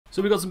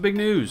So we got some big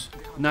news.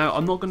 Now,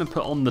 I'm not going to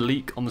put on the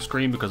leak on the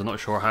screen because I'm not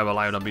sure how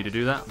allowed I'll be to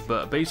do that,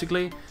 but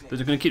basically, they're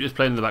going to keep this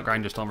playing in the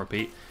background just on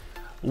repeat.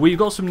 We've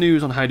got some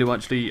news on how to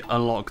actually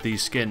unlock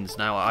these skins.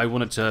 Now, I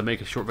wanted to make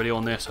a short video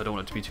on this, I don't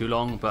want it to be too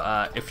long,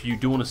 but if you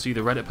do want to see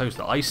the Reddit post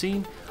that I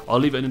seen, I'll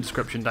leave it in the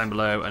description down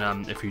below,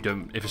 and if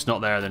it's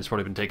not there, then it's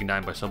probably been taken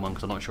down by someone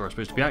because I'm not sure it's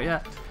supposed to be out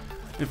yet.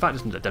 In fact,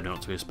 it's definitely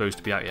not supposed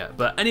to be out yet.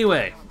 But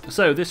anyway,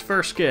 so this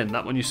first skin,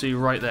 that one you see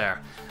right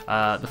there,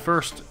 the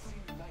first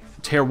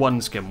Tier 1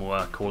 skin,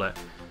 we'll call it.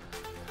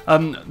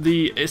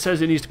 It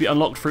says it needs to be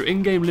unlocked through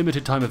in-game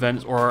limited time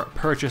events or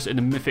purchased in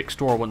the Mythic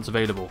store once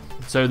available.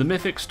 So the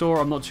Mythic store,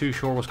 I'm not too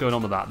sure what's going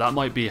on with that. That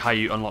might be how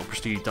you unlock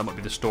prestige. That might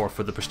be the store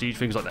for the prestige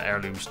things, like the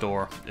heirloom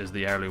store is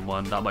the heirloom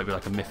one. That might be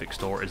like a Mythic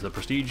store is the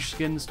prestige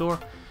skin store.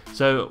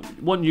 So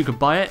one, you could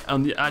buy it,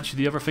 and actually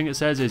the other thing it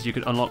says is you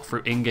can unlock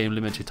through in-game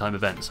limited time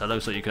events. So it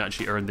looks like you can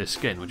actually earn this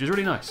skin, which is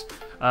really nice,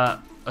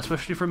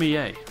 especially from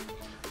EA.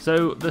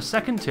 So the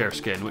second tier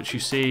skin, which you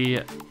see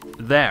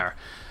there,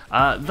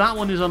 that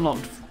one is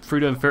unlocked through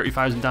doing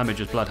 30,000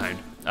 damage as Bloodhound.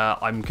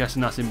 I'm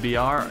guessing that's in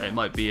BR. It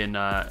might be in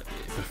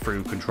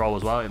through control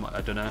as well.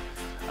 I don't know.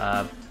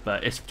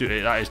 But that is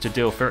to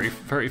deal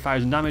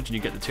 30,000 damage, and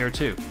you get the tier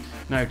 2.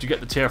 Now, to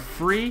get the tier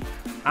 3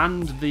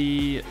 and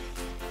the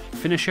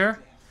finisher,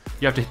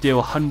 you have to deal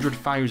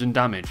 100,000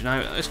 damage.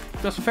 Now,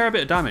 that's a fair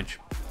bit of damage.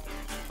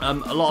 A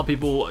lot of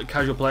people,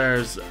 casual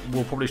players,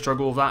 will probably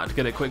struggle with that to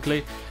get it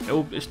quickly.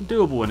 It's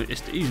doable, and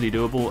it's easily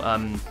doable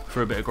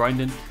for a bit of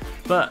grinding.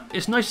 But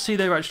it's nice to see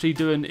they're actually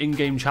doing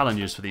in-game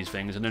challenges for these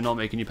things, and they're not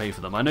making you pay for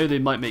them. I know they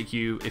might make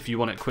you, if you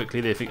want it quickly,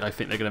 I think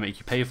they're going to make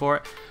you pay for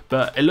it.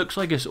 But it looks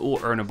like it's all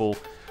earnable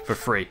for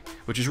free,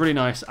 which is really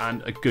nice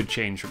and a good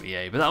change from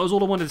EA. But that was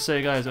all I wanted to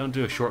say, guys. I want to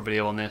do a short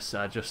video on this.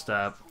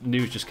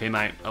 News just came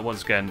out.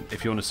 Once again,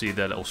 if you want to see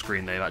the little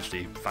screen they've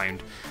actually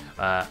found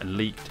and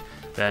leaked,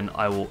 then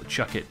I will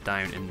chuck it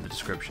down in the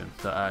description.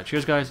 But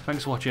cheers, guys.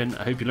 Thanks for watching.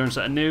 I hope you learned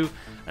something new.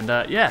 And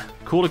yeah,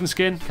 cool looking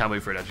skin. Can't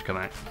wait for it to actually come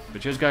out.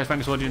 But cheers, guys.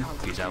 Thanks for watching.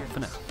 Peace out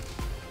for now.